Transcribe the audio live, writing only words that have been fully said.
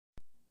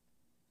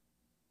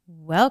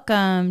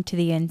Welcome to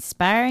the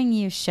Inspiring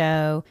You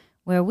Show,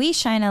 where we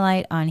shine a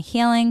light on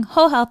healing,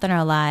 whole health in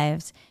our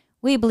lives.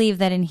 We believe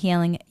that in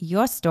healing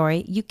your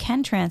story, you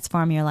can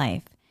transform your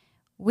life.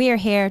 We are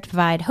here to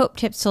provide hope,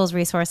 tips, tools,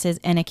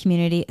 resources, and a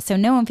community so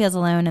no one feels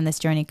alone in this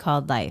journey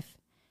called life.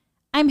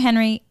 I'm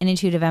Henry, an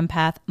intuitive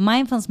empath,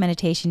 mindfulness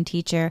meditation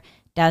teacher,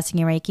 dowsing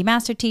and Reiki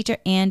master teacher,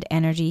 and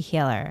energy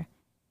healer.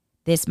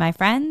 This, my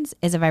friends,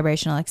 is a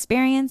vibrational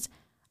experience,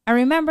 a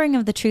remembering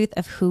of the truth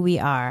of who we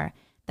are.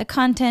 The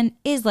content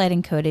is light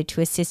encoded to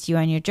assist you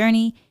on your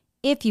journey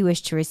if you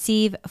wish to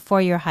receive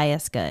for your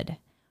highest good.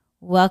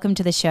 Welcome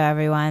to the show,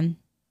 everyone.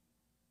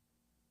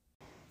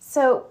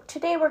 So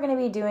today we're going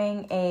to be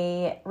doing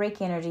a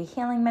Reiki energy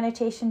healing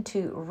meditation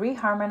to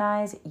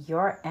reharmonize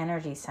your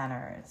energy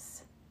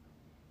centers.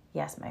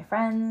 Yes, my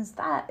friends,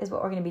 that is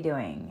what we're going to be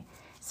doing.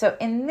 So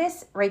in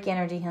this Reiki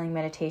energy healing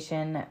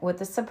meditation, with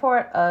the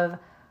support of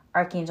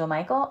Archangel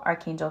Michael,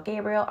 Archangel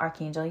Gabriel,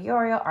 Archangel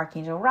Uriel,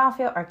 Archangel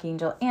Raphael,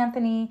 Archangel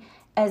Anthony,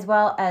 as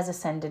well as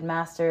Ascended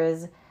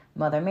Masters,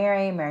 Mother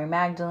Mary, Mary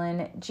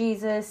Magdalene,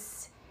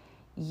 Jesus,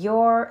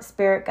 your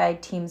spirit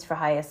guide teams for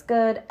highest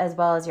good, as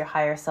well as your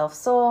higher self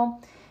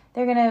soul.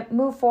 They're going to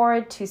move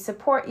forward to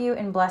support you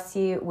and bless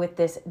you with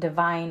this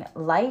divine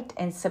light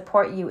and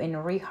support you in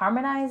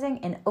reharmonizing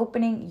and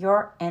opening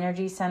your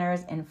energy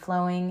centers and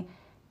flowing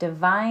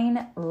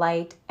divine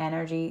light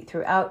energy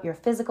throughout your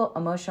physical,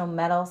 emotional,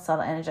 mental,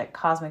 subtle, energetic,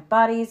 cosmic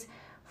bodies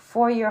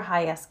for your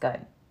highest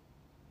good.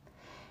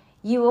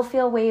 You will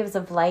feel waves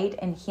of light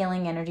and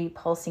healing energy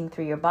pulsing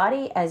through your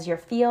body as your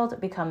field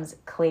becomes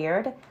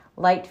cleared,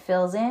 light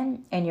fills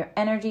in, and your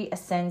energy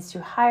ascends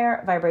to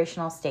higher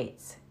vibrational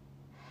states.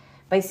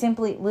 By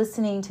simply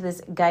listening to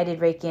this guided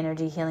Reiki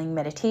energy healing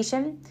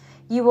meditation,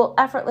 you will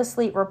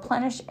effortlessly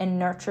replenish and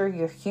nurture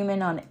your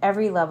human on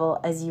every level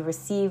as you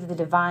receive the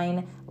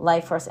divine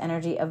life force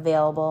energy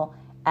available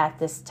at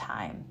this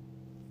time.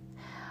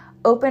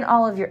 Open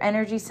all of your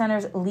energy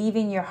centers,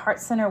 leaving your heart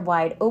center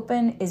wide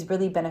open is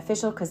really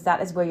beneficial because that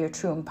is where your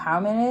true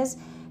empowerment is.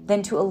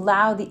 Then to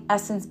allow the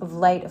essence of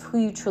light of who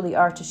you truly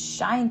are to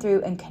shine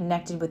through and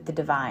connected with the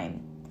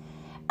divine.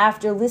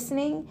 After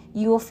listening,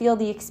 you will feel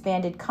the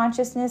expanded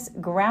consciousness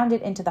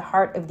grounded into the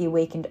heart of the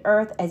awakened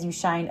earth as you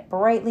shine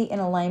brightly in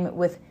alignment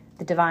with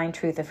the divine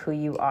truth of who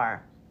you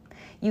are.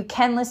 You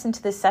can listen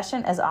to this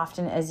session as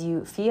often as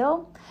you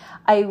feel.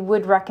 I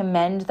would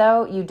recommend,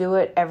 though, you do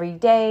it every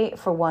day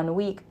for 1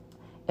 week,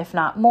 if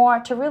not more,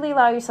 to really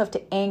allow yourself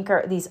to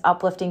anchor these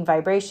uplifting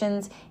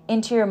vibrations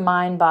into your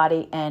mind,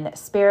 body, and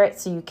spirit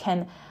so you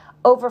can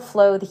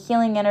overflow the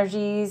healing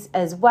energies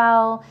as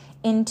well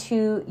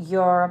into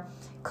your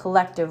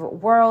collective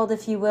world,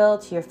 if you will,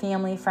 to your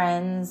family,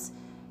 friends,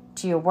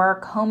 to your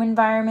work, home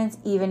environments,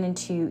 even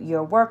into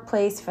your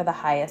workplace for the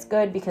highest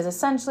good. Because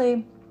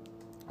essentially,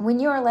 when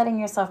you are letting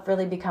yourself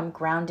really become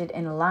grounded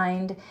and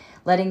aligned,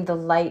 letting the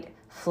light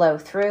flow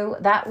through,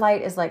 that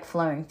light is like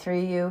flowing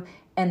through you,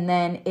 and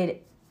then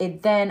it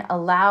then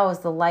allows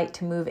the light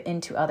to move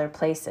into other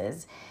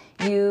places.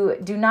 You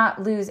do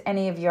not lose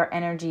any of your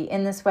energy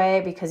in this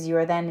way because you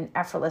are then in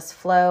effortless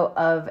flow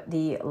of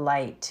the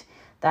light.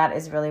 That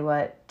is really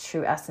what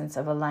true essence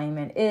of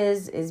alignment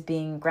is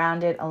being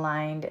grounded,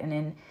 aligned,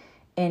 and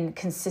in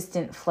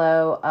consistent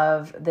flow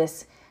of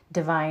this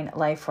divine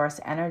life force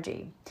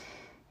energy.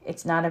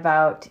 It's not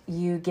about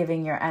you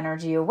giving your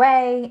energy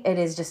away. It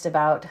is just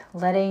about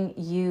letting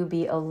you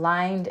be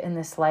aligned in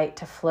this light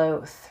to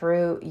flow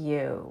through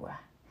you.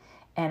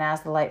 And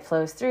as the light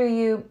flows through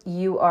you,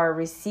 you are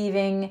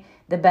receiving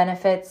the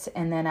benefits.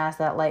 And then as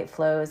that light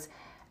flows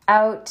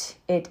out,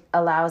 it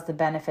allows the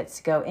benefits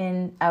to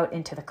go out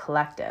into the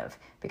collective.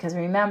 Because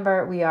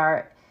remember, we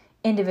are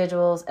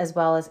individuals as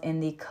well as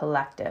in the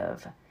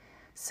collective.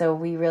 So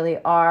we really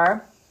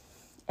are,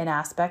 in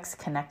aspects,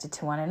 connected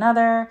to one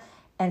another.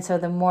 And so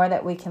the more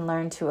that we can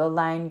learn to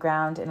align,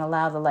 ground, and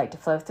allow the light to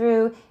flow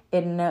through,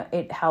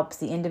 it helps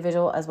the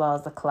individual as well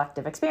as the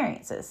collective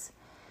experiences.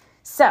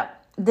 So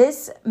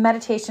this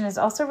meditation is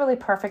also really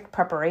perfect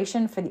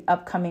preparation for the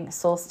upcoming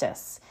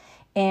solstice.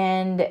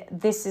 And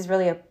this is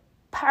really a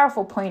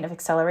powerful point of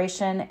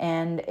acceleration,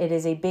 and it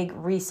is a big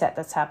reset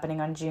that's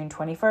happening on June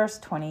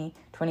 21st,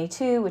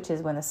 2022, which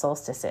is when the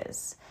solstice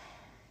is.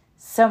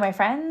 So my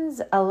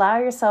friends, allow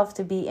yourself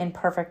to be in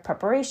perfect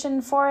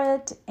preparation for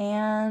it,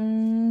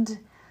 and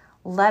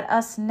let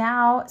us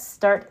now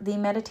start the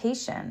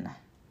meditation.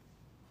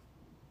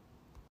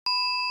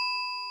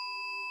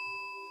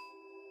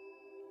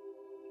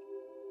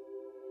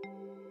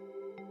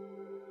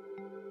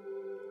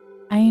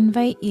 I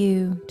invite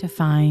you to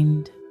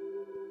find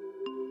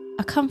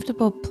a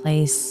comfortable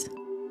place,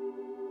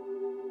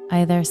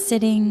 either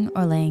sitting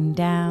or laying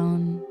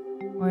down,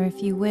 or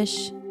if you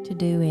wish to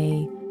do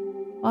a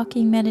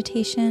walking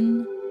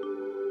meditation,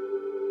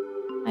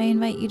 I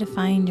invite you to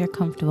find your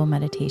comfortable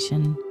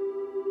meditation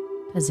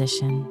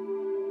position.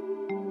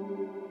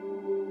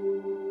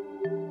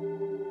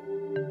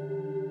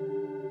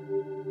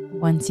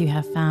 Once you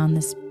have found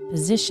this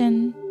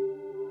position,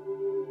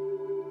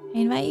 I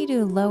invite you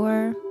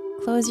to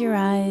close your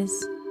eyes,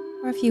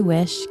 or if you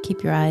wish,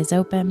 keep your eyes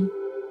open.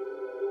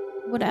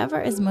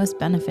 whatever is most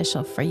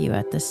beneficial for you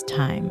at this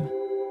time.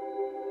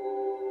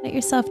 Let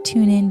yourself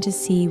tune in to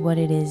see what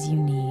it is you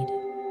need.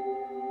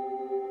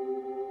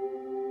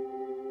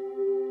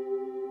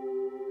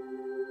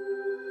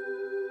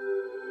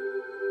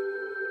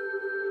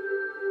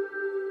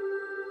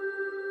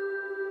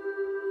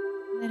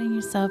 Letting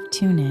yourself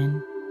tune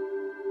in.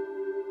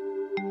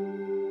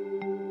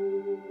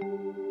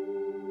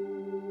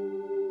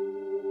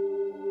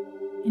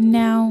 And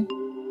now,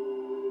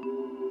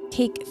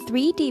 take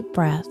 3 deep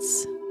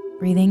breaths,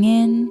 breathing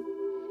in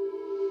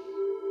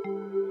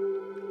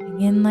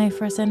life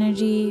force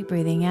energy,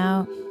 breathing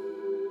out that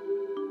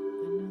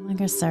no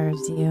longer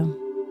serves you.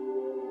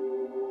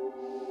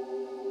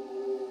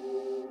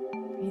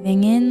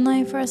 Breathing in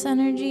life force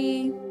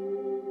energy,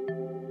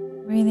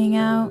 breathing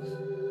out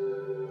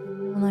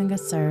that no longer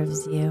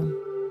serves you.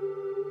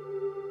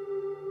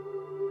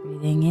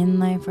 Breathing in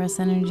life force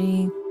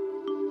energy,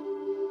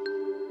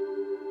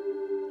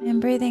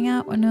 and breathing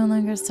out what no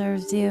longer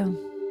serves you.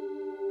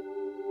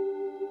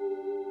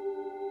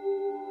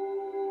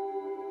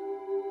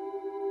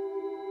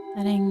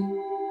 Letting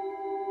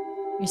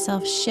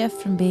yourself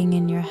shift from being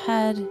in your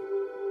head,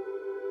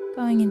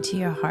 going into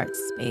your heart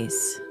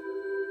space.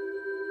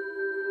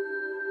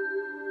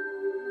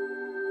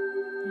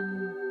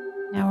 And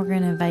now we're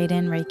going to invite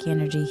in Reiki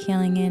energy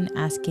healing in,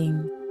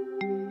 asking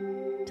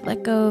to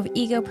let go of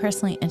ego,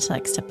 personally,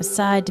 intellect, step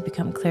aside to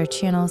become clear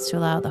channels to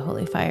allow the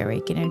holy fire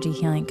Reiki energy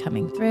healing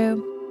coming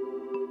through.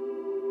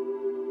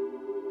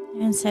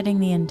 And setting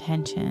the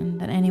intention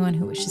that anyone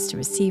who wishes to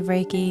receive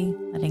Reiki,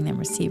 letting them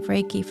receive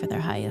Reiki for their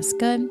highest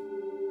good.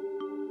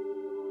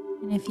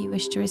 And if you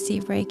wish to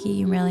receive Reiki,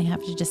 you really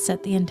have to just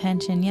set the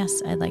intention,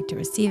 yes, I'd like to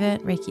receive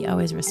it. Reiki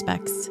always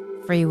respects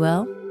free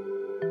will.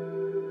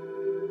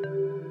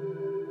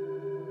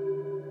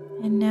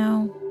 And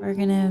now we're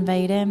going to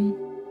invite in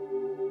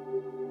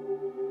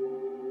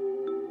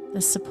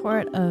the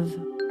support of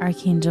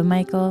Archangel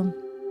Michael,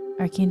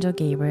 Archangel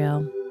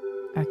Gabriel,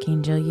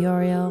 Archangel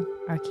Uriel,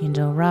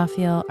 Archangel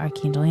Raphael,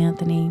 Archangel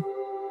Anthony,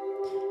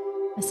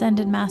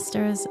 Ascended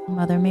Masters,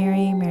 Mother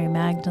Mary, Mary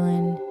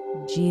Magdalene,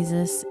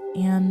 Jesus,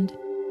 and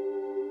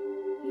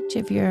each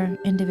of your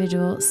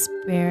individual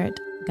spirit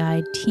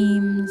guide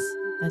teams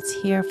that's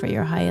here for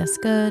your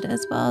highest good,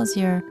 as well as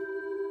your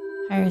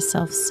higher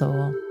self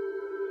soul.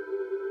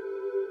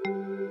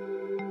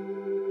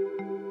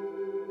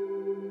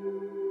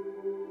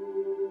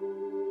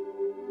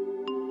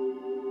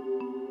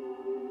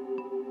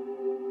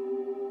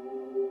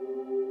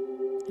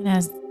 And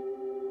as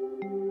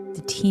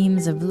the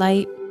teams of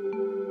light,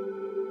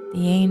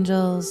 the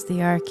angels,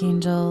 the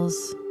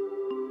archangels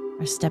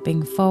are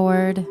stepping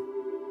forward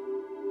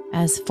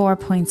as 4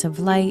 points of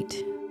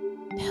light,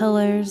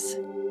 pillars,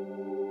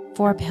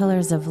 4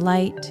 pillars of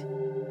light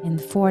in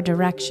 4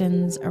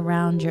 directions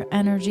around your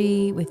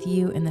energy with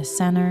you in the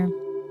center.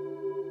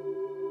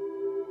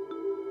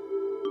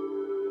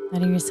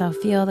 Letting yourself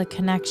feel the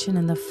connection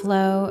and the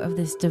flow of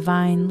this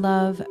divine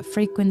love,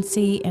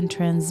 frequency, and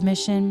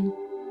transmission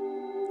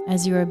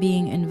as you are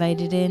being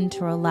invited in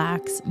to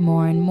relax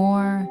more and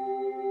more,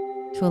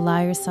 to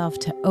allow yourself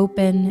to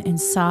open and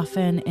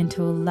soften and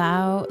to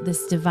allow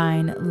this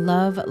divine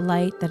love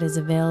light that is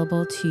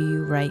available to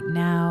you right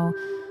now,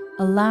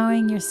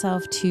 allowing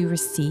yourself to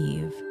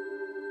receive.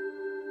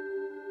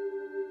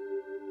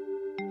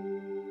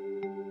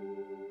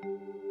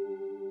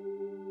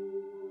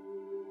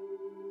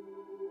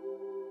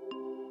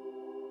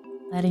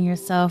 Letting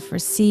yourself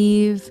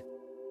receive,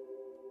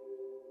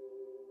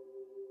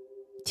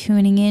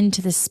 tuning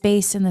into the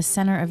space in the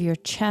center of your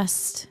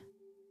chest,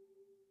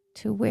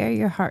 to where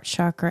your heart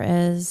chakra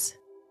is.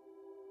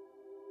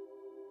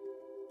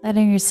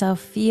 Letting yourself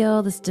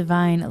feel this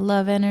divine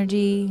love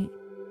energy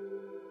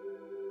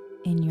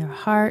in your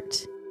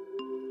heart,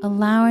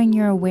 allowing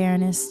your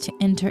awareness to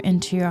enter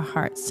into your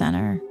heart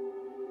center.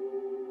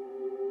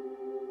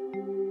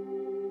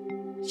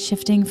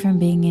 Shifting from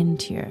being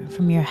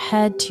from your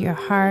head to your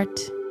heart,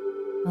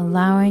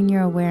 allowing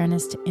your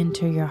awareness to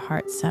enter your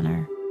heart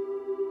center.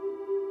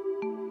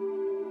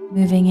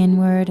 Moving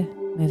inward,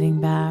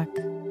 moving back.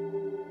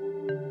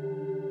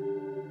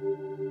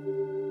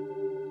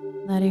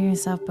 Letting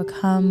yourself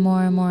become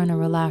more and more in a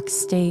relaxed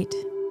state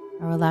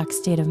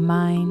of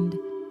mind,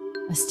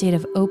 a state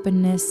of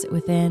openness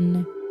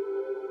within,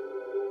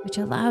 which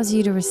allows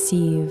you to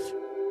receive,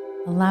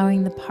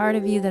 allowing the part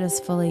of you that is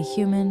fully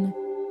human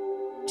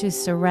to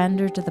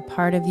surrender to the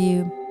part of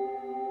you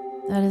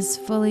that is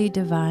fully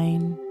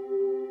divine,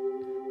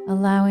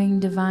 allowing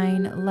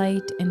divine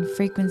light and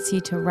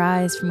frequency to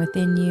rise from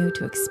within you,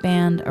 to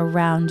expand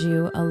around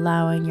you,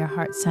 allowing your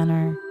heart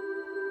center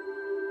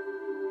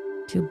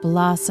to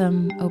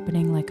blossom,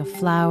 opening like a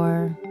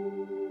flower,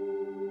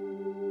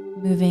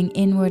 moving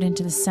inward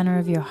into the center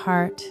of your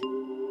heart,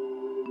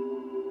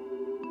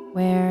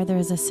 where there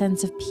is a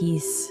sense of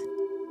peace,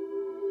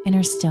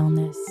 inner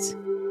stillness,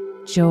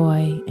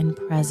 joy, and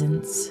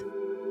presence,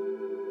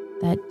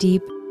 that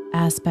deep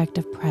aspect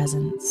of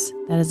presence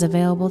that is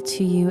available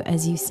to you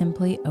as you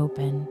simply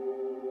open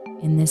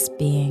in this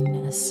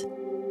beingness.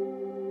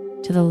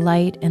 to the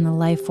light and the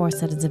life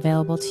force that is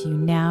available to you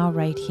now,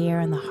 right here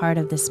in the heart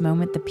of this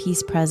moment, the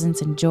peace,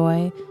 presence, and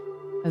joy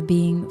of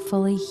being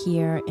fully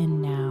here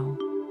and now.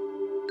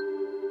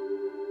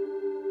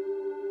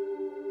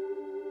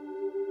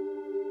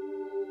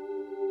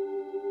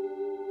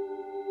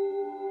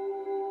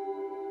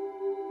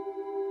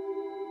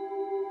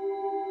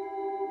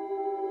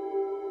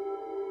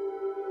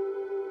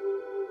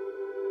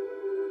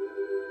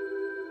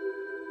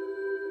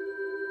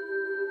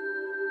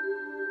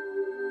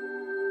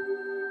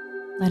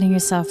 Letting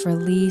yourself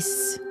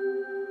release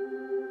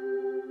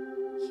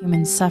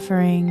human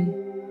suffering,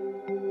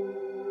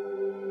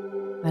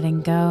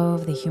 letting go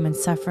of the human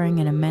suffering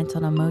in a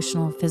mental,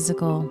 emotional,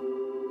 physical,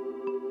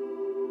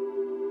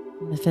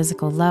 the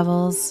physical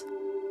levels,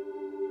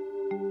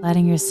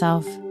 letting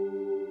yourself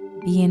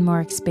be in more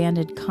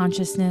expanded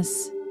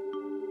consciousness,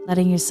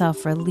 letting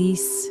yourself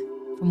release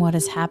from what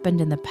has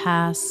happened in the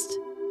past,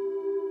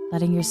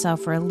 letting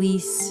yourself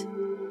release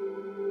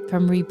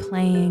from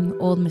replaying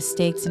old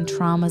mistakes and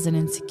traumas and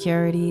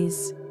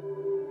insecurities,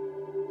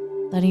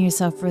 letting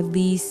yourself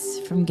release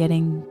from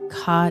getting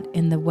caught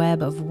in the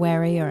web of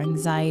worry or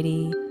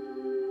anxiety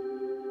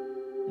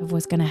of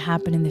what's going to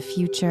happen in the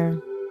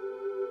future,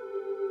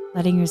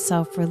 letting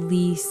yourself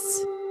release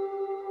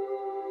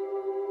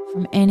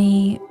from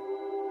any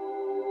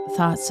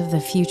thoughts of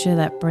the future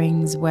that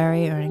brings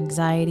worry or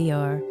anxiety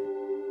or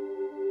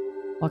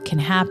what can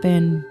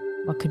happen,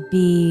 what could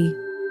be,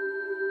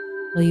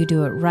 will you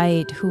do it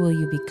right, who will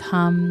you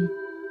become?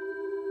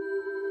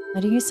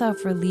 Letting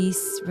yourself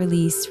release from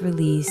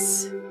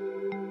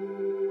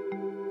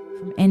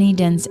any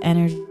dense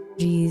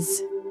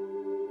energies,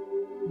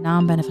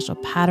 non-beneficial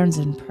patterns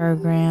and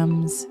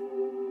programs,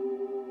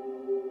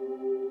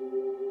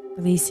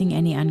 releasing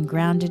any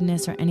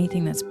ungroundedness or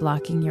anything that's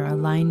blocking your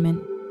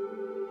alignment.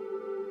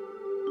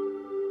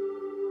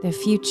 The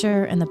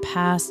future and the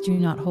past do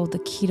not hold the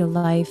key to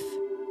life.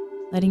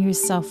 Letting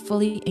yourself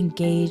fully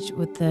engage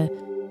with the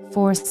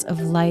force of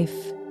life,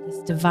 this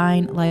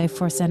divine life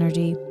force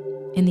energy,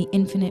 in the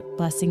infinite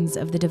blessings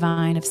of the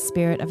divine, of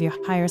spirit, of your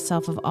higher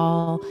self, of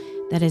all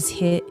that is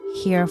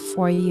here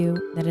for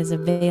you, that is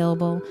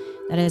available,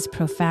 that is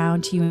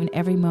profound to you in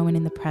every moment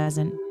in the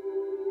present.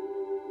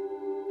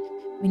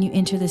 When you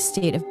enter this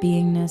state of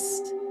beingness,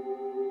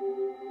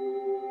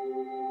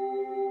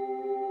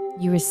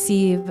 you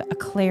receive a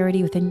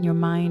clarity within your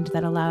mind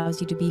that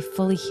allows you to be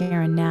fully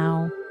here and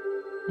now.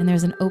 And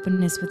there's an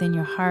openness within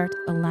your heart,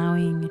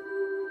 allowing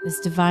this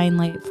divine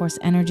light force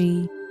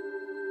energy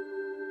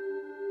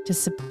to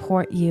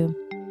support you,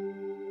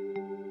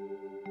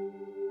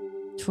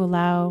 to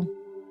allow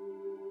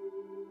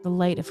the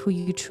light of who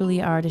you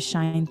truly are to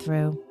shine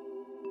through.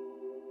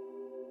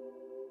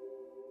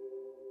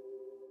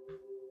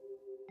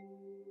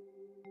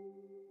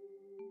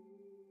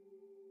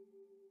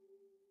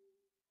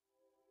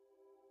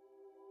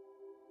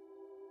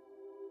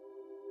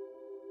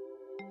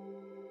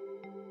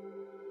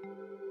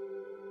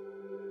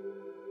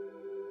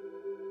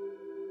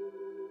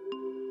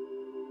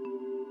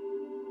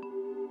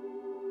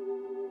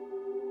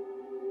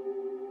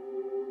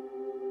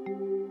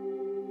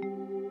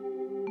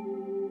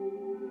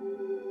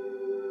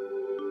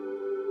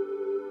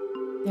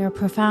 There are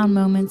profound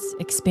moments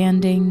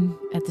expanding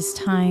at this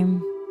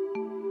time.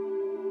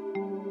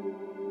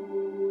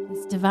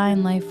 This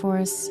divine life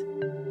force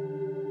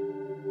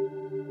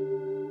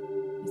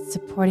is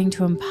supporting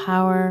to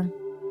empower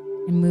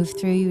and move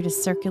through you, to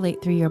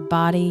circulate through your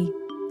body,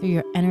 through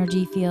your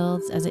energy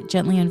fields as it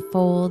gently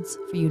unfolds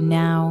for you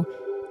now.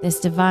 This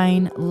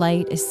divine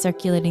light is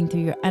circulating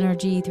through your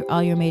energy, through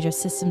all your major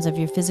systems of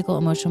your physical,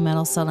 emotional,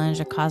 mental, cellular, and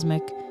your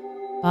cosmic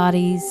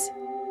bodies,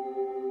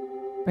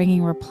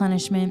 bringing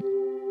replenishment,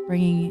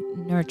 bringing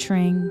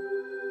nurturing,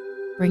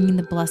 bringing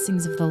the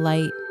blessings of the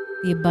light,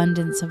 the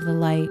abundance of the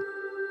light.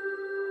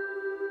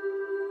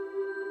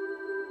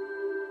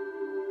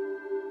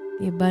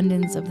 The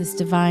abundance of this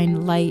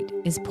divine light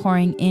is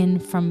pouring in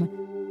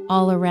from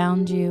all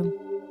around you,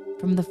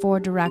 from the four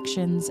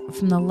directions,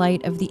 from the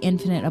light of the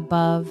infinite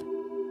above,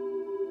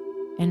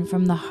 and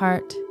from the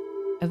heart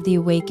of the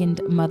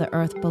awakened Mother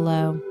Earth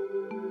below.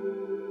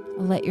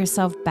 Let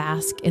yourself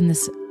bask in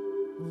this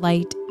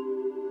light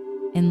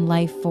and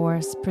life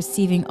force,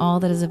 perceiving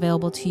all that is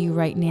available to you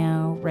right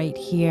now, right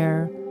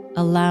here,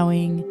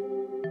 allowing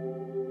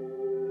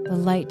the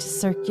light to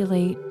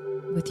circulate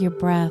with your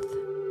breath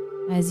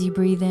as you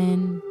breathe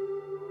in,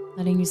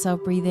 letting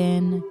yourself breathe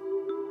in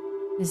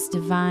this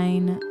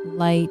divine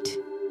light.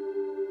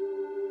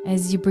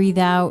 As you breathe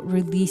out,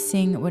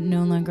 releasing what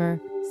no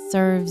longer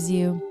serves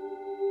you.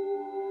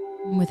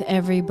 And with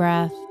every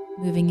breath,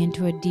 moving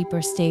into a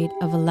deeper state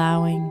of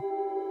allowing,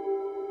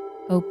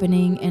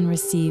 opening and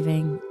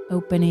receiving,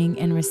 opening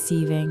and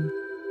receiving,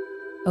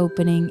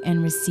 opening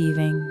and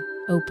receiving,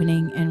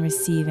 opening and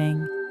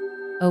receiving,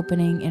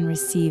 opening and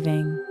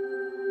receiving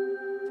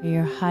for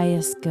your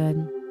highest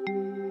good.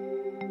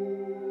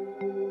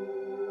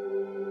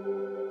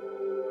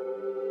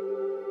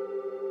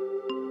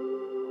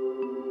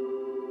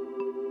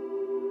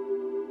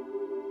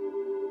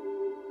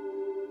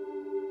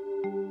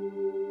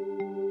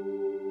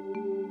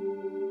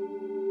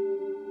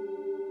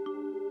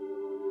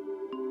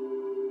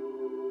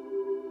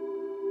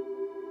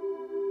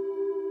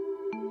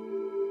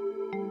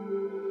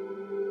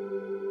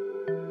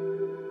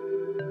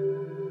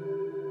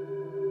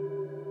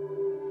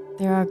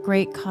 There are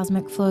great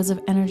cosmic flows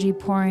of energy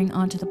pouring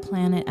onto the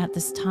planet at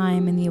this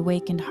time, and the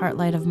awakened heart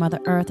light of Mother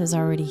Earth is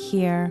already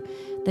here.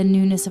 The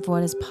newness of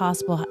what is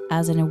possible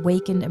as an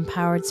awakened,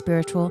 empowered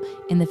spiritual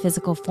in the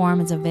physical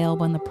form is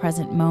available in the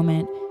present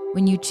moment.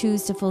 When you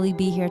choose to fully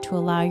be here, to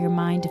allow your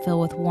mind to fill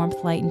with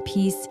warmth, light, and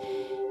peace,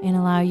 and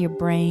allow your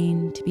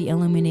brain to be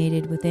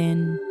illuminated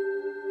within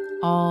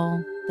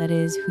all that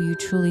is who you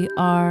truly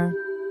are,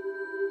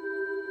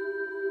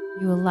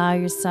 you allow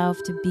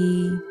yourself to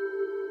be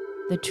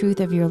the truth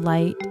of your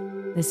light,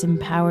 this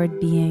empowered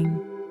being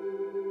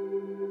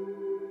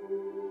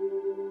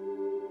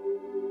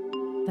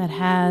that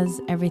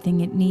has everything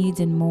it needs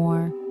and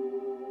more.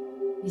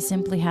 You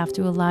simply have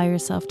to allow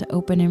yourself to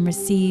open and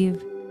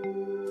receive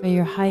for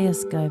your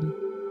highest good,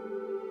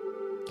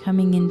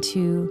 coming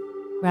into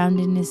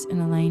groundedness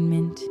and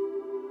alignment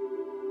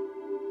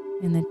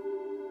in the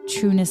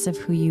trueness of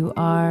who you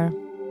are,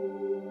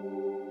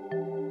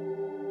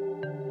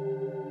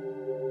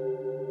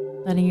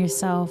 letting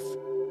yourself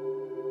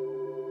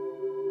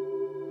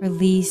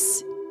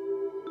release,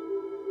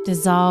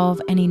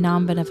 dissolve any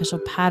non-beneficial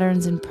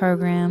patterns and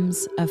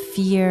programs of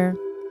fear,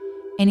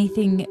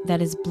 anything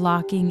that is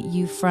blocking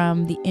you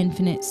from the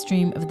infinite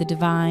stream of the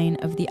divine,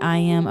 of the I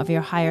am, of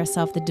your higher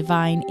self, the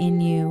divine in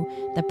you,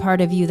 the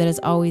part of you that is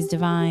always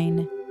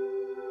divine,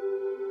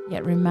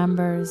 yet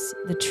remembers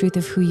the truth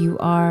of who you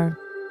are,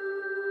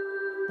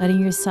 letting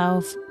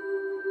yourself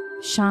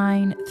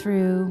shine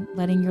through,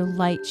 letting your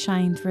light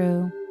shine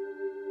through.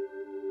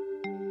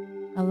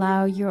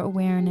 Allow your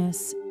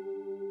awareness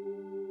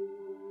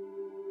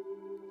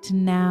to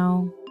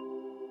now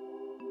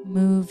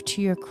move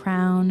to your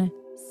crown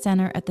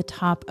center at the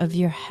top of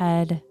your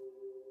head.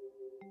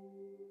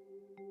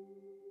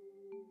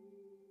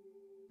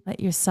 Let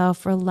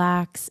yourself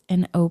relax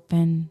and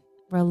open,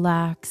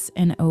 relax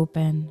and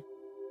open,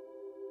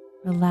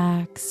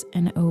 relax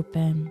and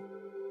open,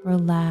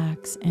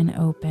 relax and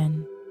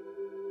open.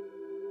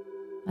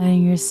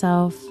 Letting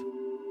yourself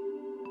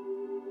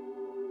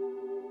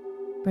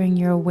bring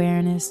your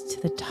awareness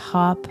to the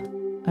top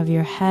of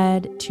your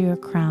head, to your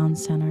crown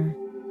center.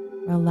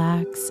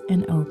 Relax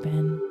and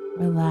open,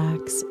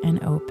 relax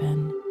and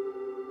open,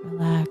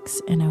 relax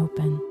and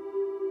open.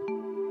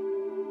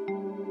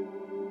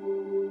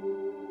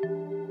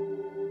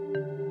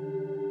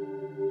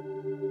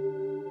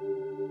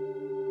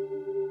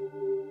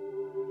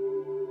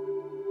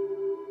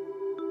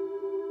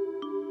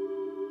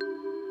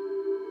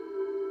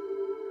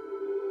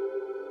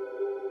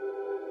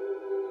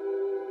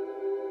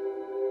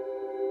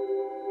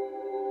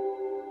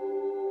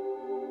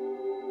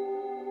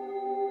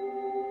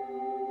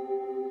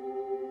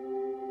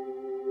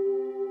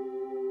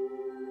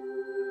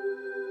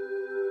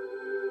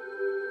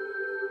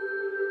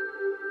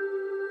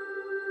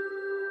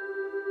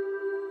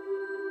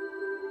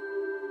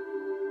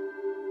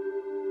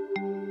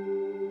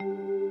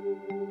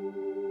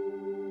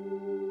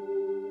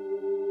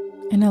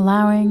 And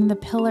allowing the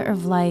pillar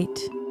of light,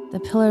 the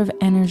pillar of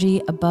energy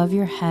above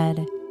your head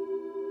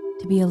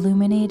to be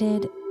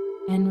illuminated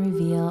and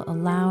reveal,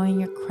 allowing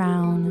your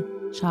crown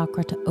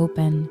chakra to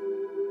open,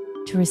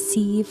 to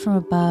receive from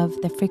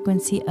above the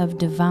frequency of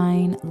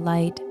divine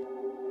light,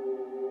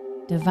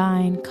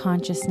 divine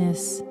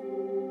consciousness,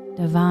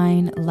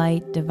 divine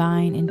light,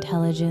 divine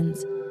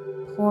intelligence,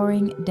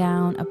 pouring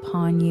down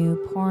upon you,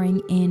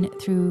 pouring in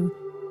through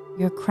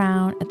your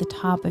crown at the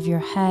top of your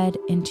head,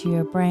 into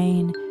your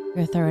brain,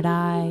 your third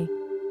eye,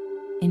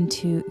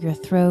 into your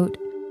throat,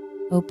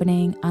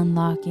 opening,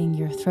 unlocking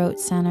your throat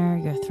center,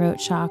 your throat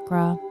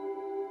chakra.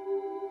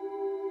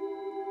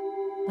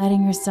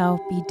 Letting yourself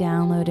be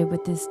downloaded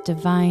with this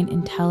divine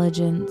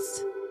intelligence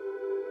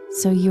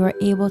so you are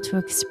able to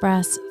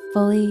express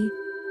fully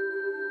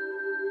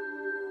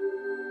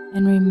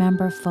and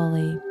remember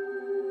fully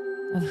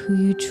of who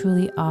you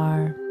truly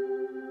are.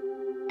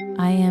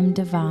 I am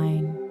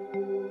divine.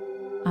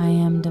 I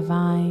am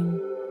divine.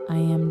 I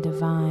am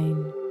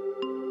divine.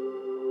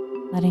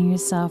 Letting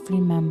yourself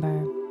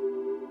remember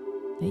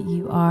that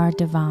you are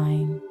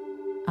divine.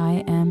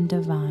 I am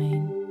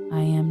divine.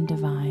 I am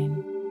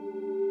divine.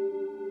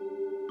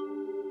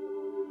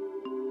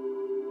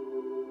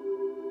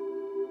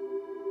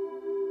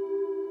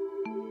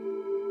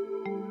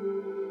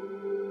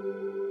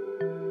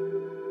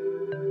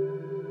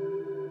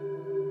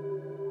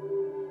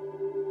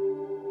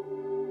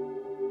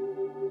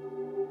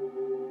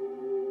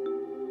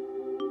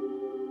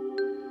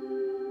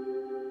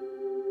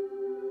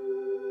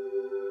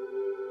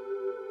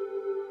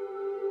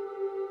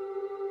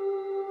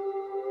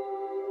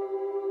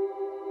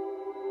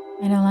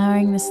 And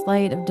allowing this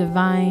light of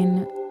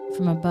divine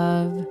from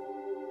above,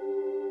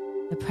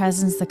 the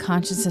presence, the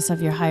consciousness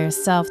of your higher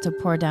self to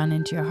pour down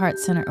into your heart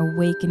center,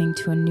 awakening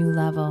to a new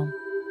level,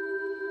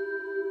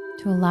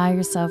 to allow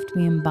yourself to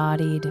be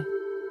embodied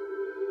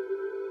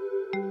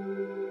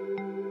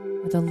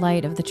with the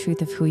light of the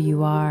truth of who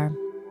you are,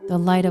 the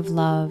light of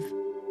love.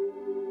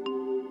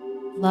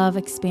 Love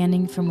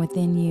expanding from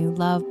within you,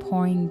 love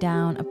pouring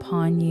down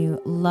upon you,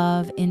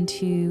 love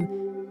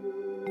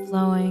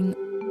flowing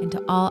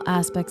into all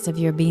aspects of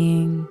your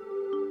being.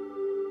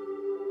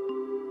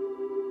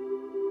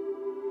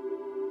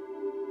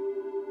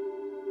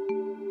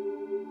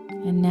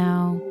 And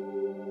now,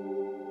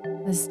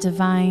 this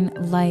divine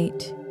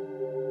light,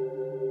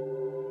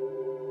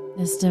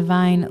 this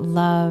divine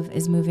love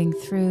is moving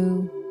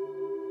through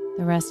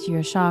the rest of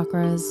your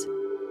chakras,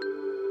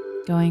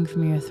 going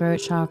from your throat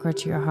chakra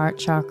to your heart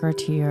chakra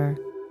to your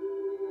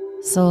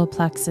solar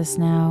plexus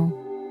now.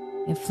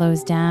 It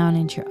flows down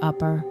into your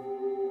upper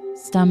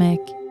stomach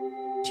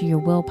to your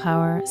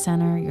willpower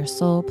center, your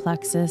solar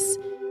plexus,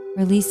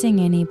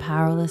 releasing any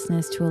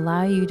powerlessness to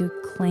allow you to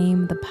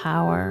claim the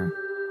power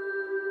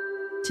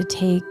to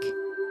take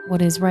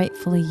what is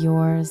rightfully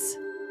yours,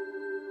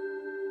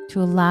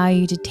 to allow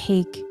you to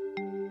take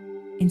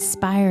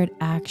inspired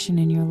action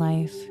in your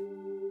life.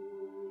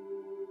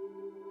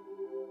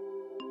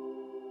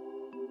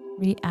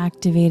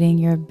 Reactivating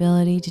your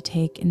ability to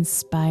take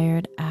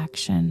inspired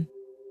action.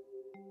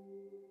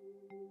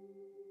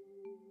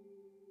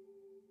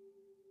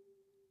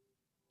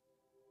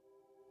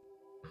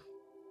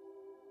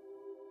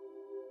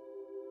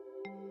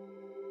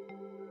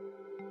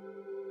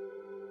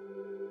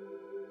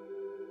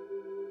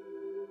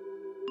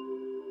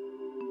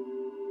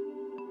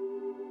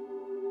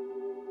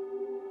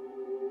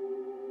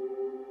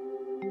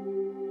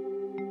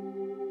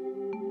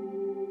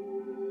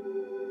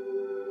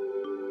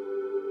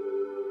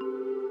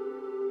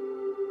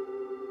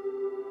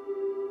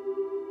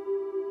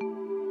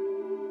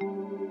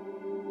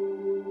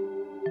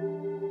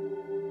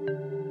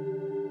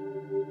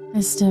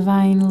 This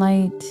divine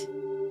light,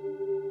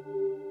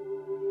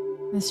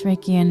 this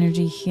Reiki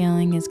energy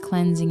healing is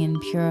cleansing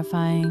and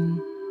purifying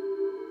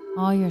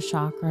all your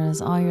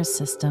chakras, all your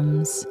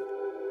systems,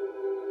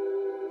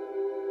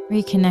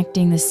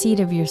 reconnecting the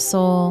seat of your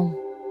soul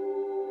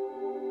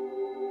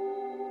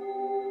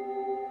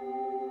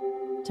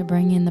to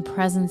bring in the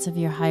presence of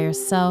your higher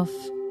self,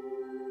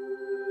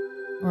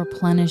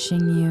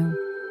 replenishing you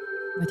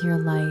with your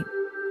light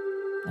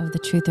of the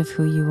truth of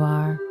who you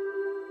are,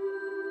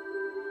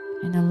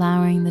 and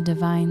allowing the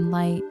divine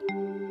light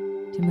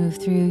to move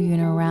through you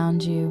and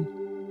around you,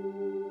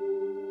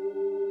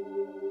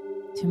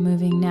 to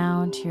moving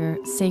now to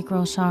your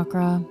sacral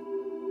chakra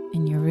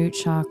and your root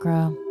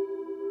chakra,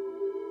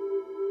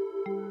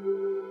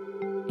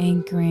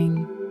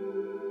 anchoring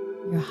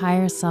your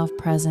higher self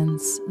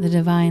presence, the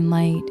divine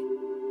light,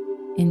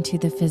 into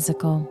the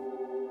physical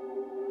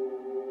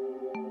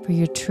for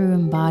your true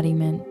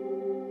embodiment.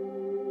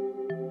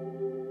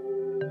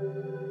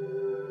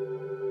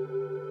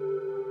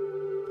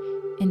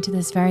 Into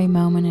this very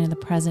moment, in the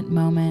present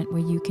moment,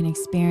 where you can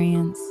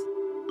experience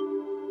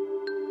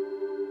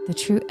the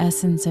true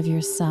essence of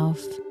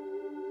yourself.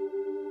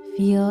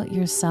 Feel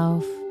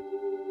yourself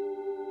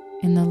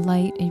in the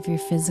light of your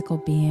physical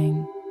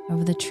being,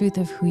 of the truth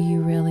of who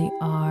you really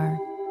are.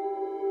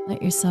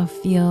 Let yourself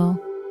feel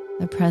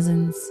the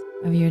presence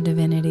of your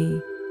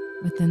divinity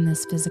within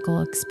this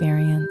physical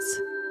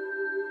experience.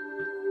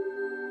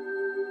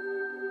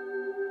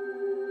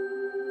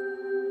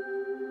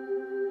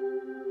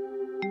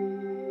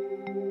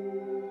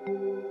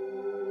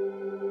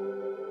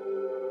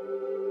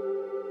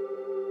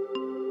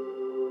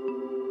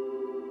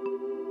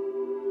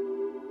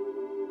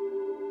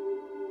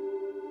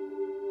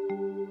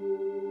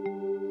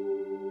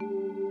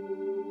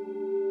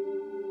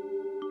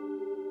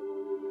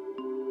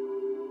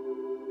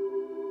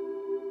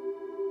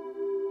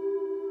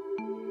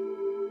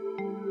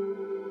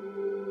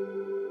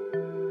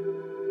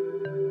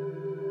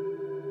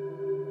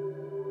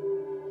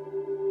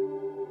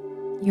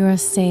 You are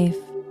safe.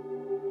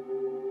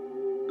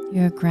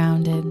 You are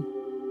grounded.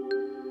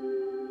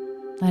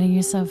 Letting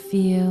yourself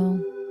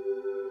feel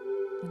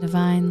the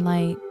divine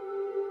light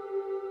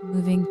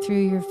moving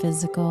through your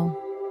physical,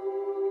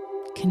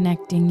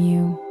 connecting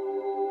you.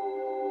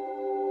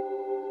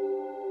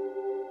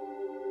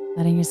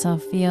 Letting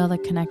yourself feel the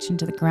connection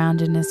to the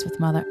groundedness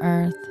with Mother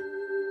Earth.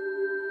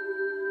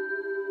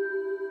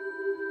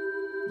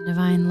 The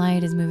divine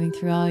light is moving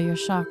through all your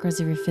chakras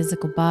of your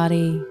physical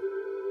body,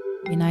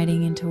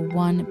 uniting into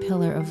one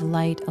pillar of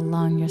light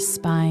along your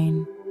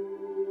spine.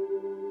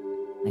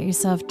 Let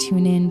yourself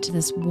tune in to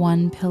this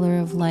one pillar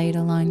of light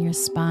along your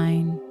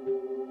spine.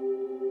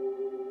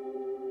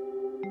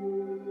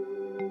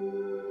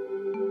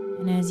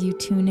 And as you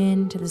tune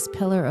in to this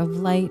pillar of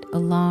light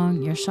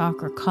along your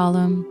chakra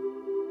column,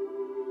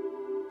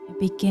 it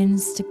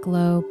begins to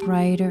glow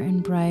brighter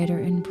and brighter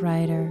and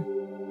brighter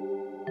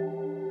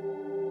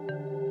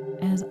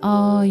as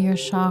all your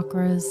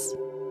chakras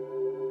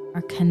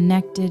are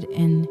connected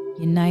and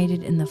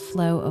united in the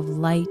flow of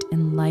light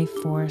and life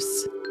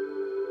force.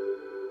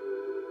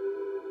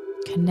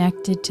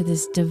 Connected to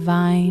this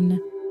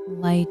divine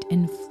light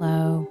and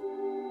flow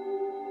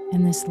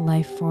and this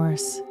life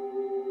force.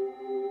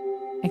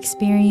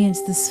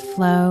 Experience this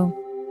flow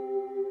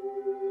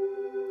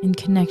in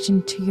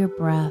connection to your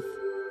breath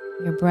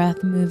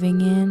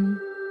moving in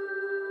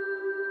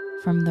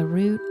from the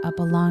root up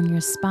along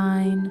your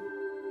spine,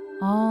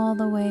 all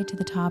the way to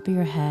the top of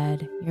your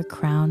head, your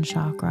crown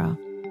chakra.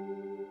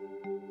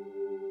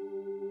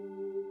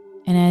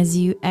 And as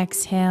you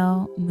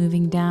exhale,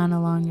 moving down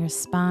along your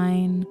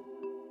spine,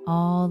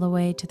 all the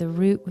way to the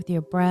root with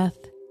your breath,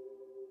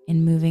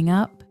 and moving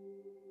up.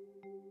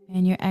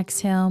 And your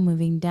exhale,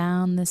 moving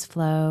down this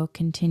flow,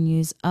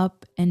 continues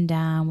up and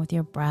down with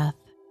your breath.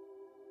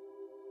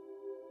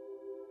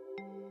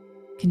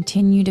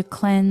 Continue to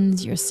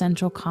cleanse your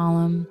central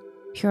column,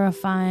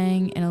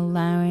 purifying and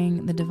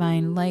allowing the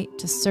divine light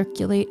to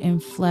circulate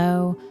and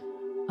flow,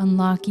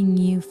 unlocking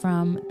you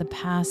from the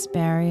past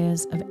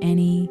barriers of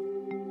anything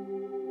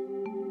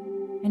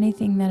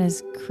that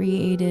has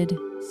created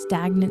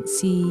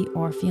stagnancy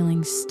or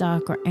feeling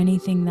stuck, or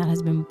anything that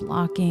has been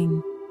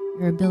blocking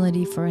your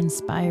ability for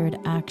inspired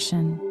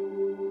action.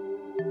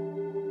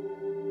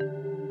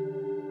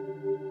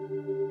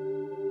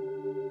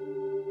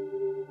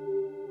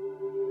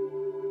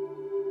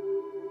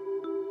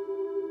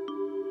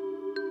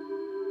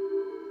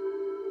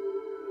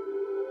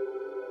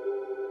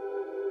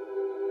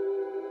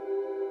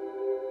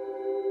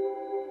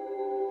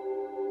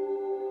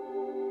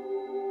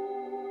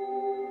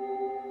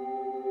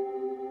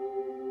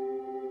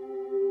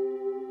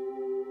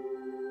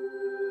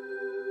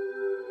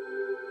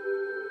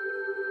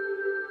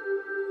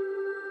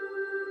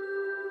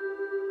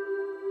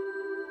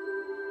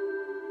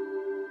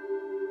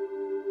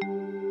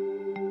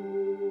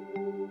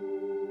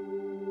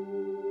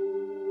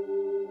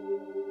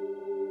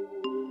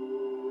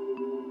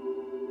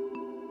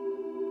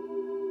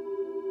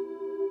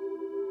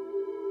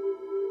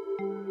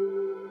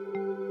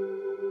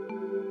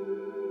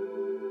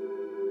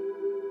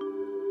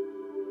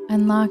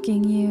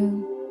 Unlocking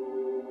you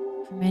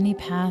from any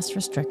past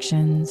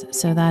restrictions,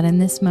 so that in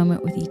this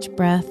moment, with each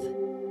breath,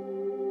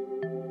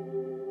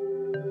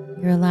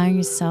 you're allowing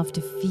yourself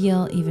to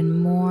feel even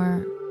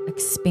more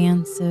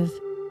expansive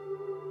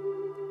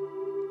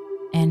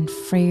and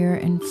freer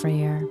and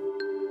freer.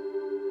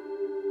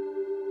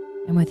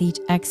 And with each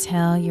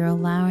exhale, you're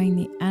allowing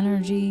the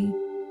energy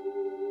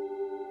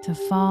to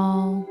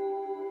fall,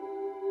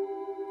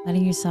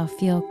 letting yourself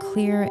feel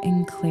clearer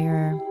and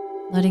clearer,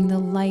 letting the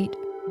light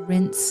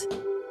rinse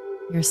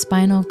your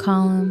spinal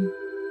column,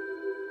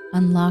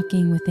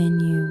 unlocking within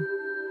you,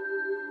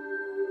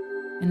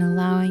 and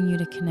allowing you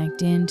to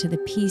connect into the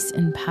peace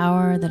and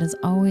power that is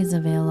always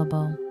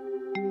available.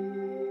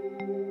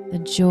 The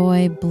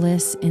joy,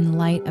 bliss, and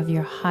light of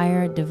your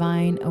higher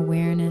divine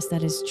awareness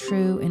that is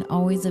true and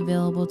always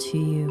available to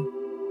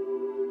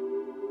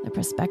you. The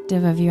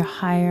perspective of your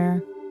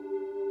higher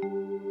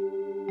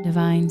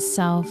divine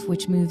self,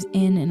 which moves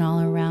in and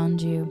all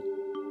around you.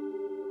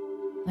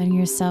 Letting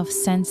yourself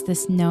sense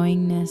this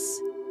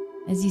knowingness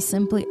as you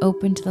simply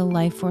open to the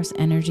life force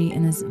energy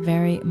in this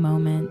very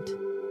moment.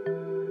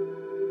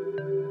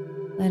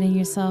 Letting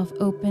yourself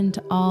open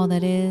to all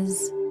that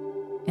is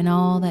and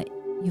all that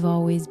you've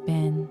always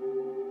been.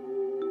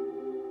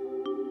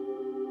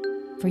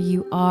 For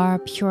you are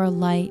pure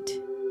light,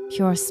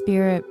 pure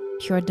spirit,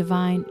 pure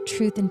divine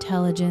truth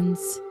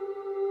intelligence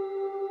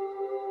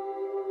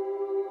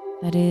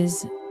that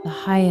is the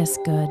highest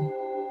good.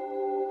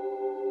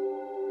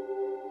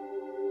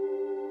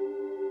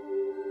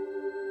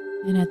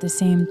 And at the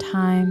same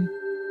time,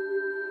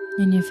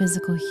 in your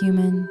physical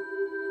human,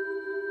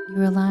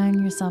 you're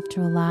allowing yourself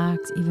to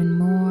relax even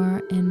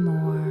more and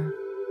more.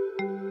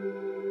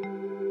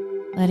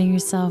 Letting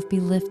yourself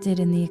be lifted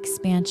in the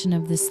expansion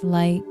of this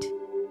light,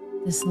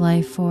 this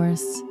life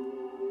force,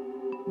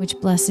 which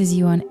blesses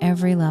you on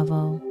every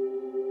level,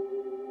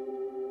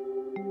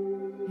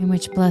 and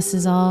which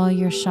blesses all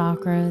your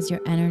chakras,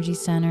 your energy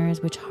centers,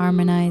 which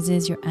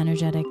harmonizes your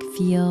energetic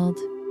field.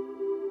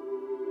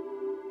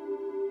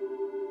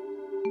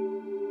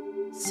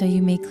 So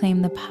you may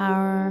claim the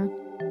power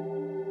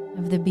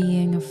of the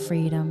being of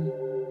freedom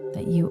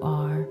that you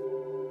are,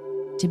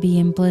 to be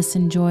in bliss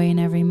and joy in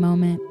every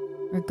moment,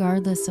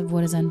 regardless of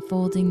what is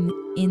unfolding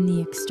in the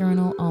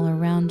external all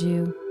around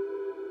you.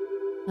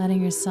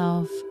 Letting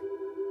yourself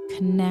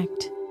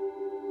connect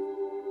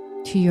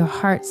to your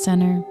heart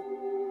center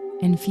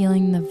and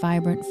feeling the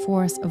vibrant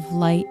force of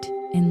light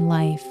in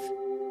life,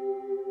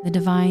 the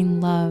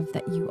divine love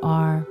that you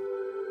are,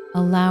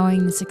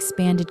 allowing this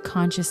expanded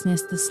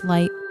consciousness, this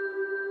light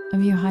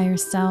of your higher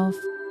self,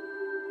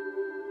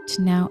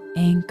 to now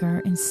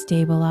anchor and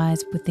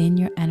stabilize within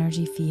your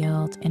energy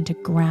field and to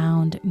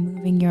ground,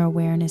 moving your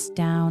awareness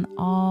down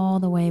all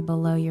the way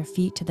below your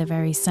feet to the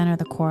very center of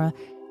the core,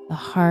 the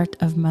heart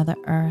of Mother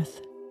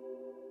Earth.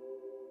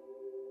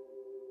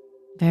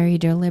 Very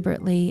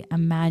deliberately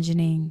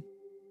imagining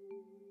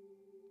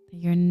that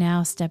you're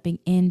now stepping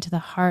into the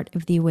heart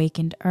of the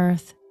awakened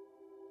earth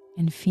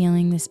and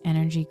feeling this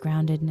energy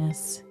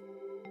groundedness.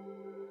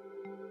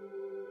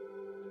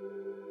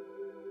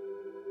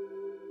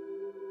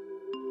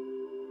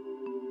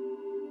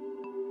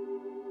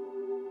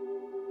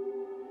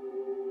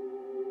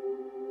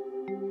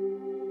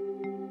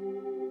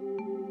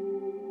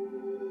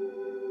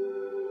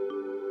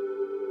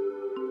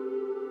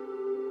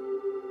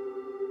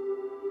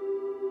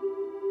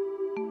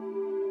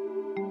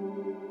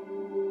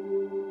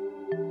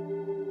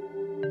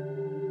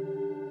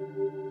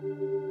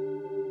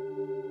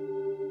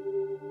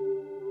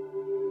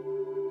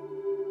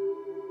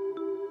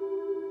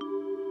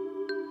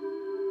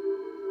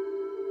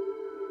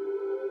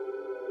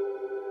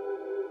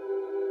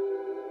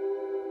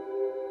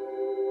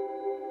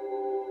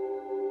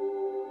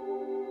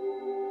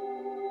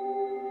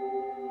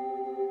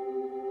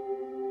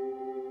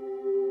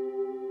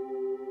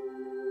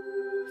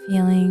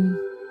 Feeling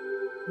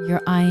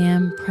your I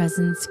am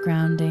presence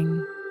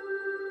grounding.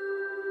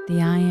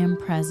 The I am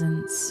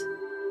presence.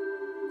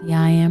 The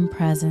I am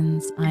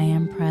presence. I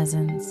am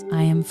presence.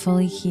 I am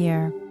fully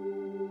here.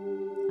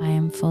 I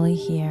am fully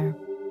here.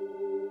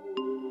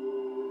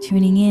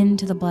 Tuning in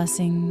to the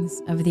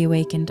blessings of the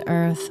awakened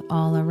earth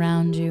all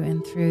around you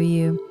and through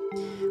you.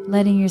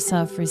 Letting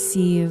yourself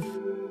receive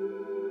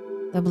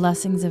the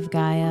blessings of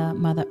Gaia,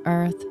 Mother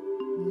Earth,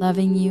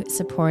 loving you,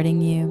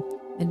 supporting you,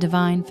 the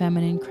divine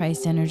feminine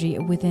Christ energy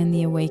within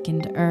the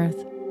awakened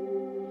earth.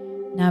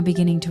 Now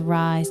beginning to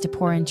rise, to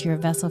pour into your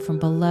vessel from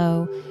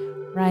below,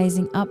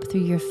 rising up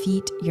through your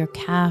feet, your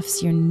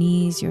calves, your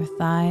knees, your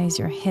thighs,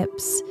 your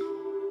hips,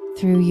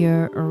 through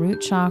your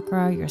root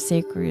chakra, your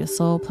sacral, your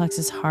solar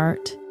plexus,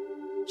 heart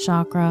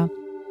chakra,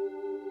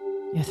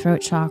 your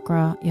throat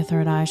chakra, your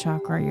third eye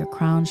chakra, your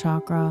crown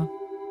chakra,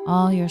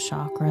 all your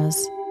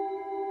chakras.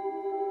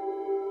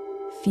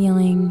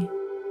 Feeling,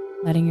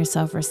 letting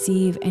yourself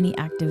receive any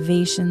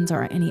activations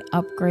or any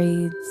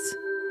upgrades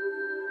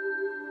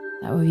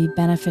that would be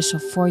beneficial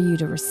for you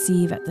to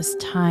receive at this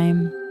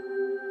time.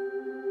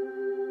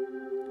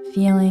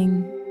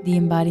 Feeling the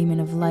embodiment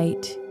of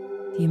light,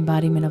 the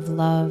embodiment of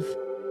love,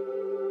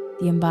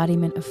 the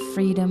embodiment of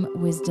freedom,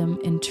 wisdom,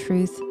 and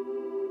truth.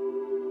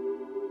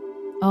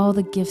 All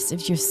the gifts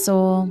of your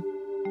soul,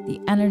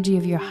 the energy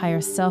of your higher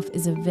self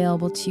is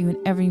available to you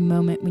in every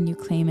moment when you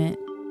claim it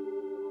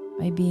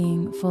by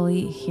being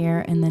fully here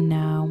in the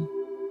now.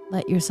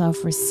 Let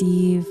yourself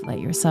receive, let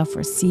yourself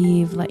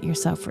receive, let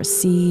yourself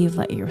receive,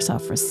 let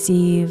yourself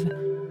receive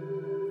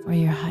for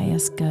your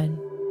highest good.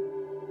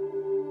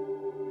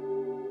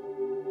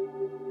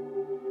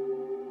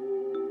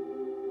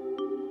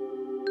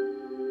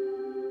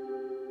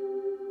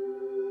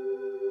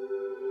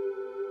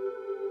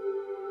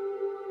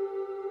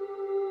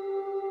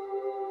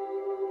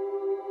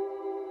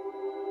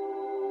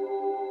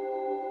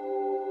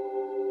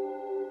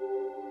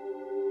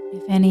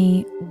 If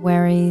any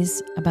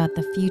worries about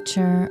the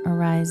future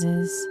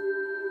arises,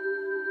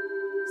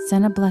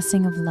 send a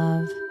blessing of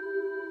love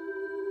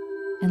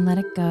and let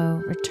it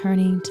go,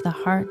 returning to the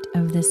heart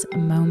of this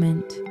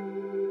moment.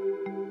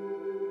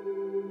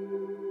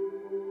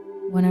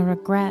 When a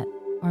regret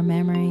or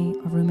memory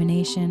or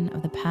rumination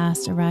of the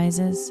past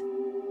arises,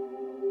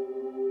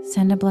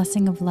 send a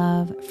blessing of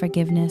love,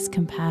 forgiveness,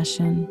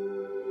 compassion,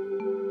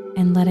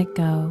 and let it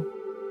go,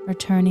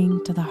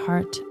 returning to the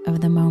heart of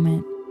the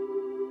moment.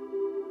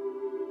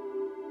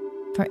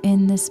 For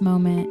in this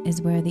moment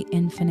is where the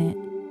infinite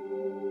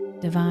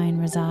divine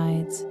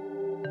resides.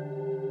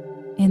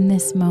 In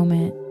this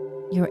moment,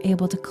 you're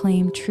able to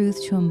claim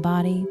truth to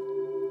embody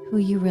who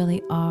you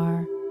really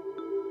are,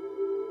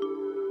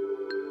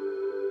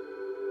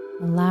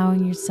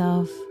 allowing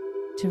yourself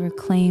to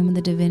reclaim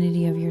the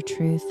divinity of your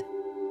truth,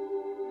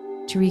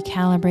 to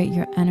recalibrate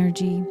your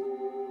energy,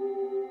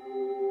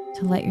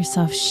 to let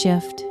yourself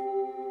shift,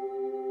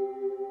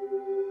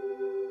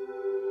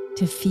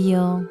 to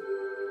feel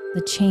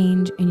the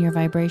change in your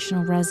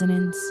vibrational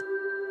resonance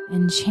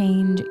and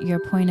change your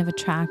point of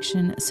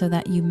attraction so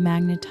that you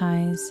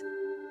magnetize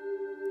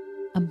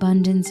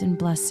abundance and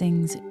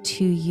blessings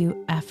to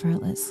you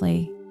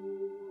effortlessly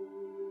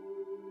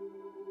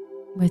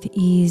with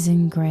ease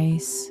and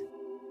grace.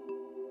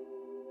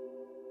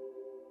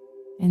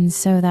 And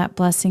so that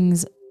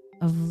blessings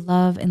of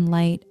love and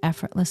light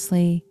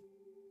effortlessly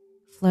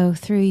flow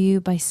through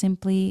you by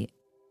simply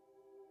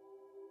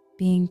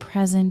being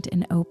present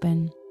and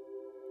open,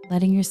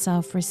 letting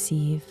yourself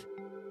receive.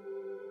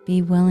 Be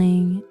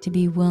willing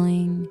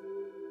to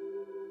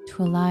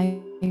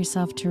allow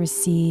yourself to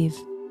receive,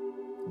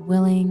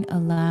 willing,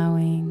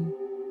 allowing.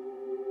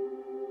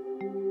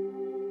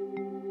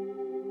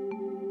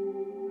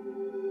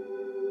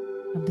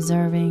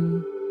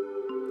 Observing,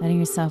 letting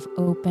yourself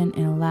open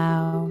and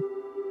allow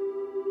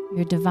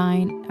your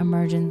divine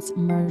emergence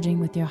merging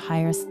with your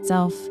higher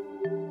self.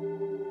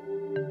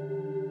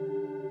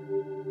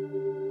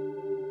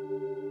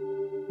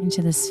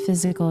 Into this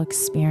physical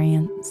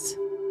experience.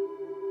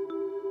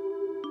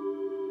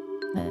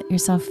 Let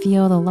yourself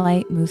feel the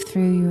light move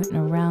through you and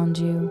around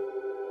you.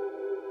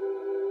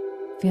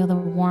 Feel the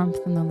warmth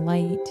and the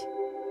light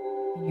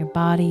in your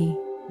body.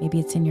 Maybe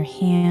it's in your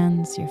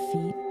hands, your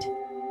feet.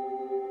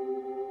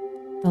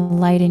 The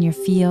light in your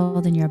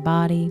field, in your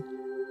body.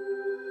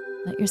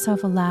 Let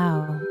yourself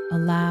allow,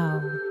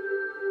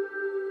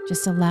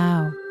 just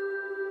allow.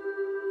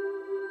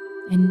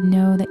 And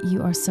know that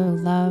you are so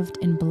loved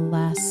and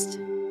blessed.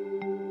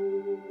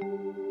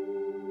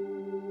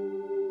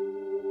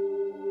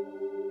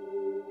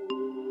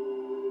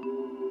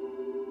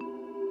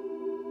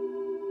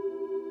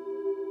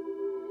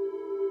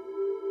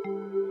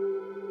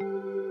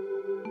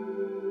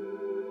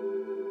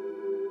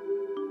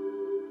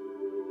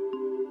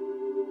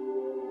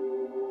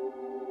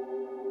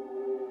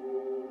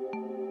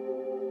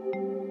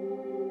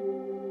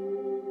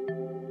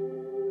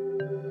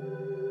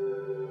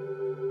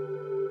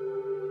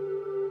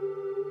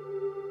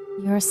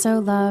 You are so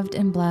loved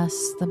and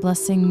blessed. The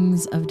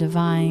blessings of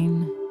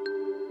divine,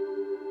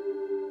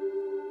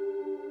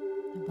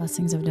 the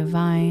Blessings of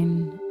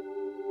divine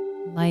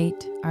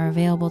light are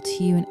available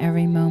to you in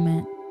every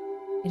moment.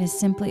 It is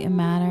simply a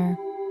matter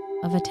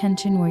of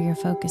attention where your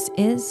focus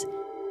is.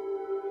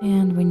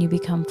 And when you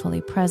become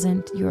fully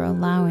present, you're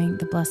allowing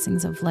the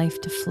blessings of life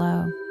to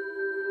flow.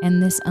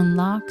 And this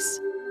unlocks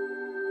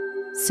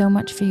so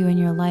much for you in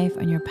your life,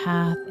 on your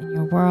path, in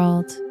your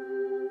world.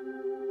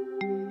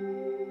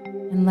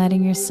 And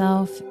letting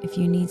yourself, if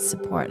you need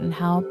support and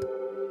help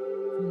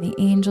from the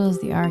angels,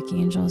 the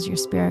archangels, your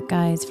spirit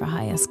guides for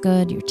highest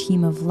good, your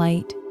team of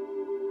light,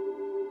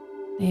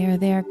 they are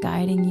there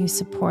guiding you,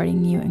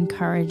 supporting you,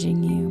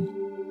 encouraging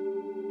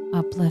you,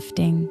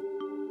 uplifting.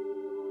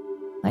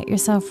 Let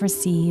yourself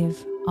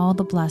receive all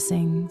the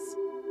blessings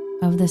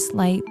of this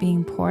light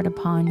being poured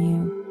upon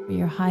you for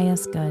your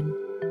highest good.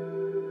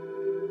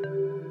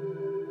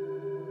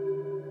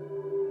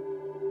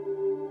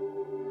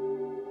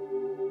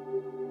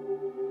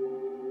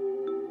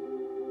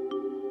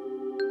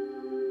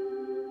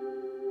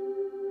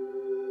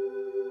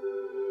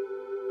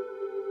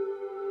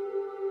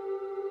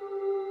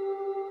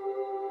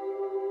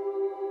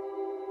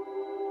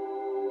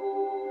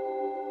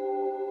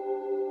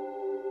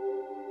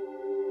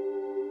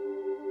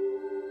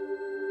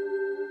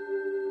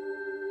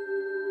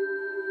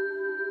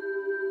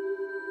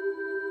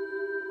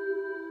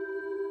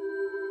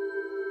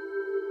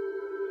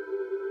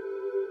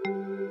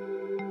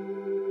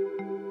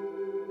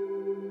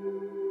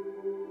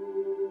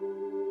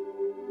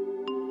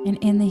 And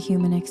in the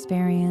human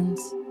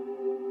experience,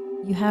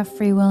 you have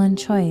free will and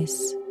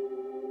choice.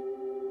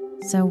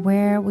 So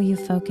where will you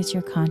focus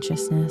your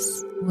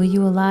consciousness? Will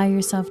you allow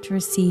yourself to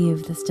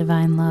receive this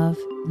divine love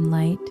and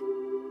light?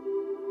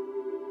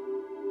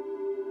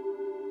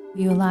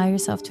 Will you allow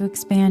yourself to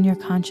expand your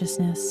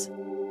consciousness?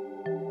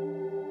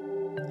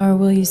 Or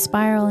will you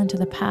spiral into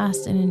the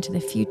past and into the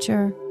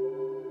future?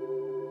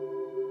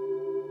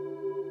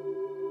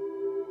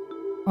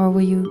 Or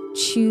will you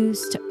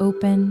choose to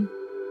open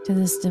to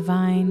this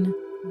divine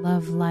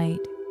love light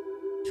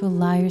to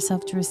allow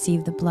yourself to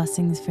receive the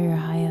blessings for your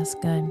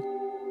highest good?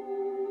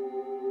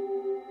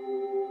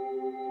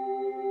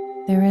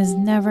 There is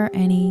never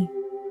any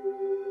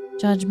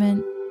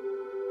judgment.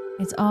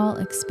 It's all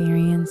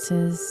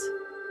experiences.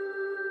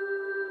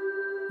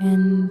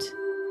 And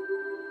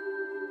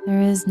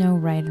there is no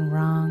right and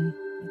wrong.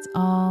 It's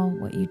all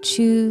what you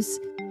choose.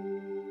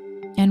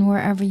 And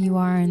wherever you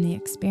are in the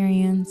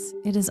experience,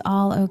 it is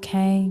all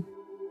okay,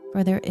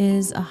 for there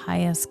is a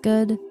highest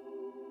good.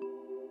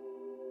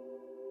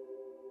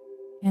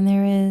 And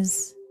there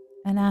is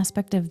an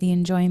aspect of the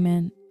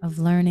enjoyment of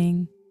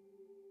learning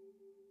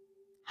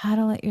how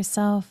to let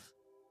yourself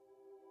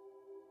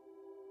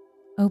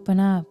open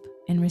up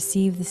and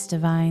receive this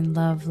divine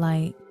love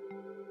light.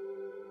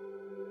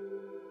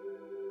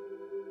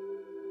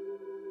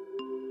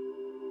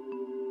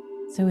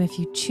 So if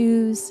you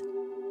choose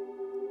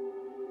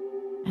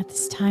at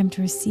this time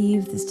to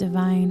receive this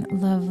divine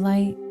love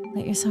light,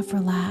 let yourself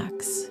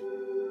relax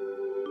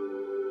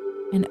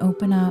and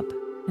open up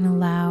and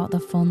allow the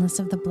fullness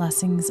of the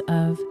blessings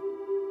of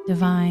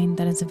divine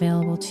that is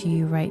available to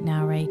you right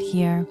now, right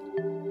here.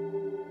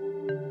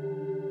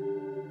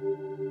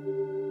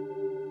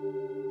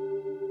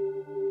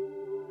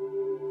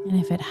 And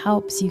if it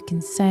helps, you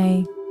can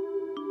say,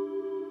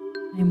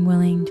 I'm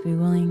willing to be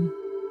willing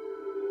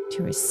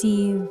to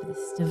receive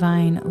this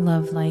divine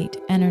love light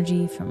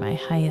energy for my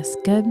highest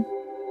good.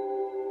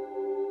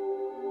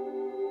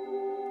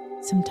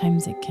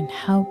 Sometimes it can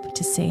help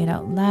to say it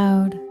out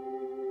loud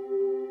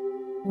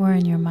or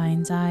in your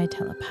mind's eye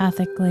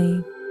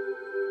telepathically,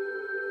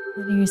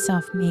 letting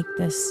yourself make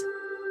this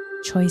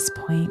choice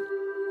point.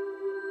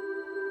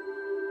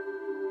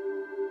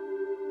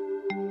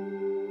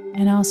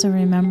 And also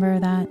remember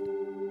that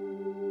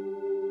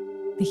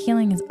the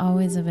healing is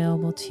always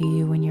available to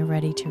you when you're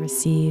ready to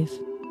receive.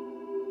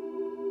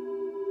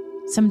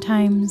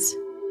 Sometimes,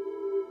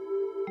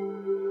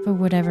 for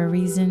whatever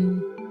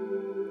reason,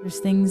 there's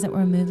things that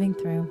we're moving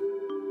through,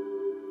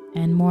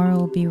 and more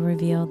will be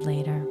revealed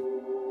later.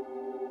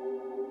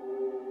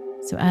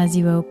 So as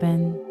you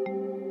open,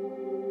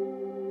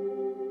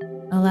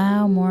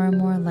 allow more and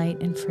more light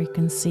and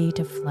frequency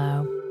to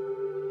flow.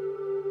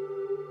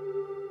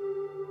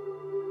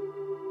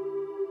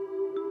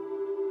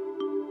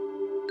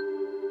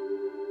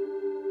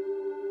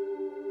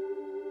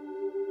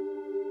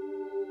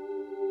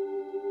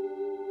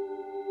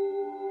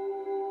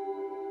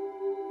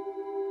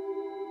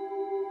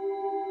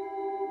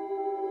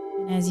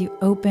 As you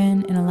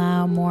open and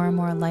allow more and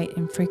more light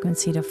and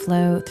frequency to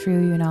flow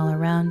through you and all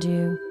around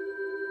you,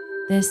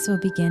 this will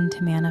begin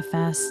to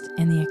manifest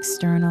in the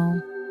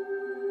external.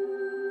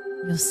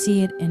 You'll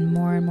see it in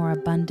more and more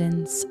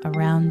abundance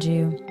around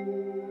you.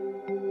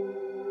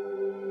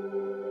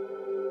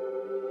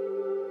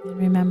 And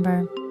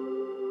remember,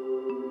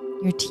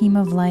 your team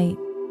of light,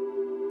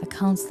 the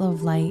council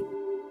of light,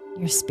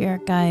 your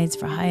spirit guides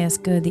for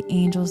highest good, the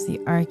angels,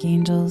 the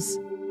archangels,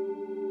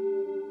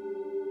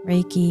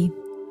 Reiki,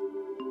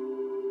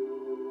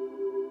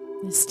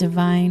 this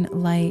divine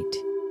light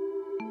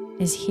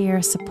is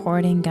here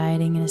supporting,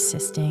 guiding, and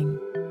assisting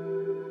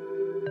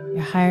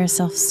Your higher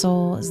self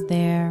soul is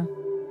there.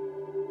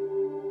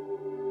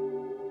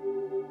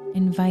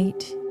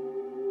 Invite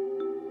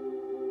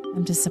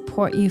them to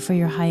support you for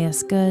your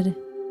highest good.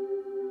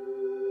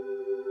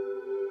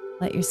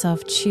 Let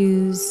yourself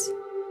choose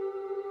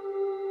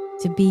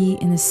to be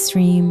in the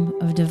stream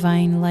of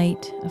divine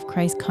light, of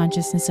Christ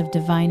consciousness, of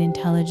divine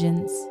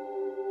intelligence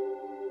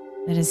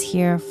that is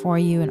here for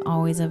you and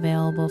always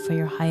available for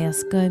your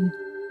highest good,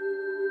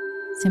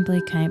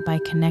 simply by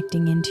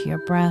connecting into your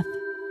breath,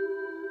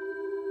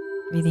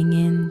 breathing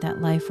in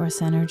that life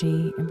force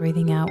energy and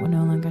breathing out what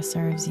no longer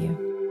serves you.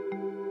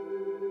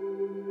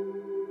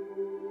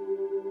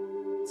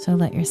 So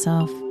let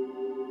yourself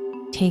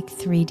take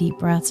 3 deep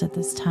breaths at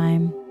this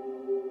time,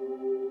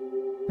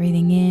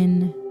 breathing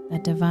in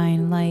that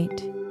divine light,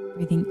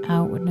 breathing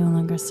out what no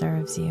longer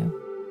serves you.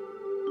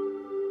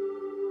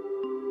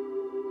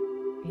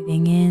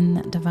 Breathing in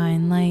that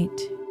divine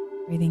light,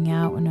 breathing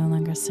out what no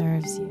longer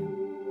serves you.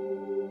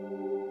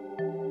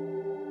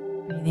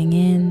 Breathing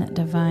in that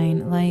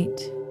divine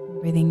light,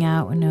 breathing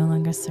out what no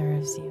longer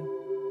serves you.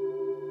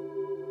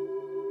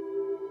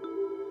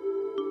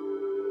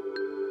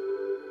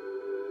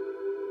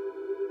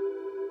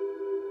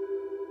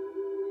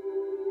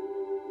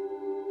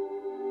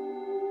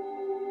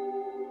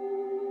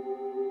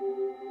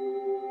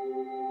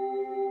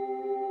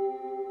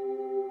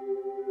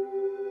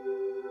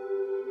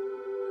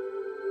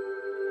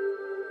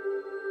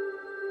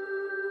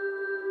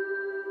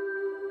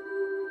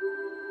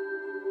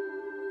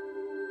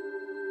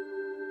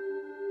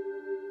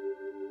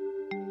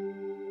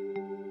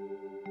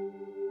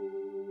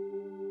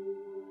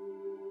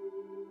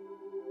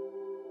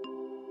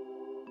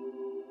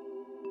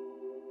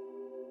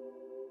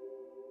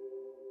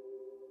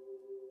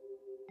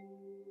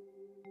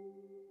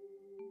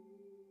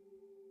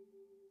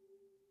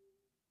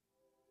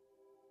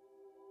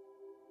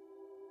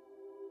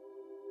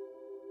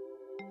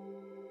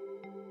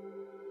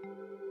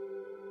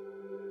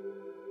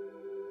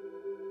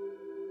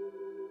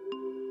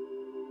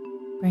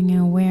 Bringing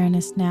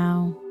awareness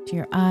now to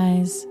your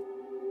eyes,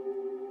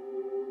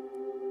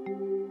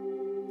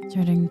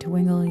 starting to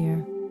wiggle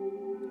your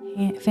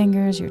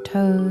fingers, your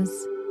toes.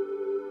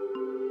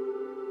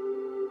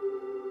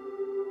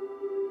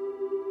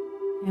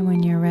 And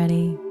when you're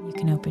ready, you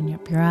can open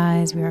up your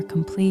eyes. We are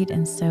complete,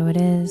 and so it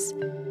is.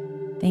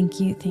 Thank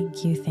you,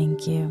 thank you,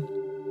 thank you.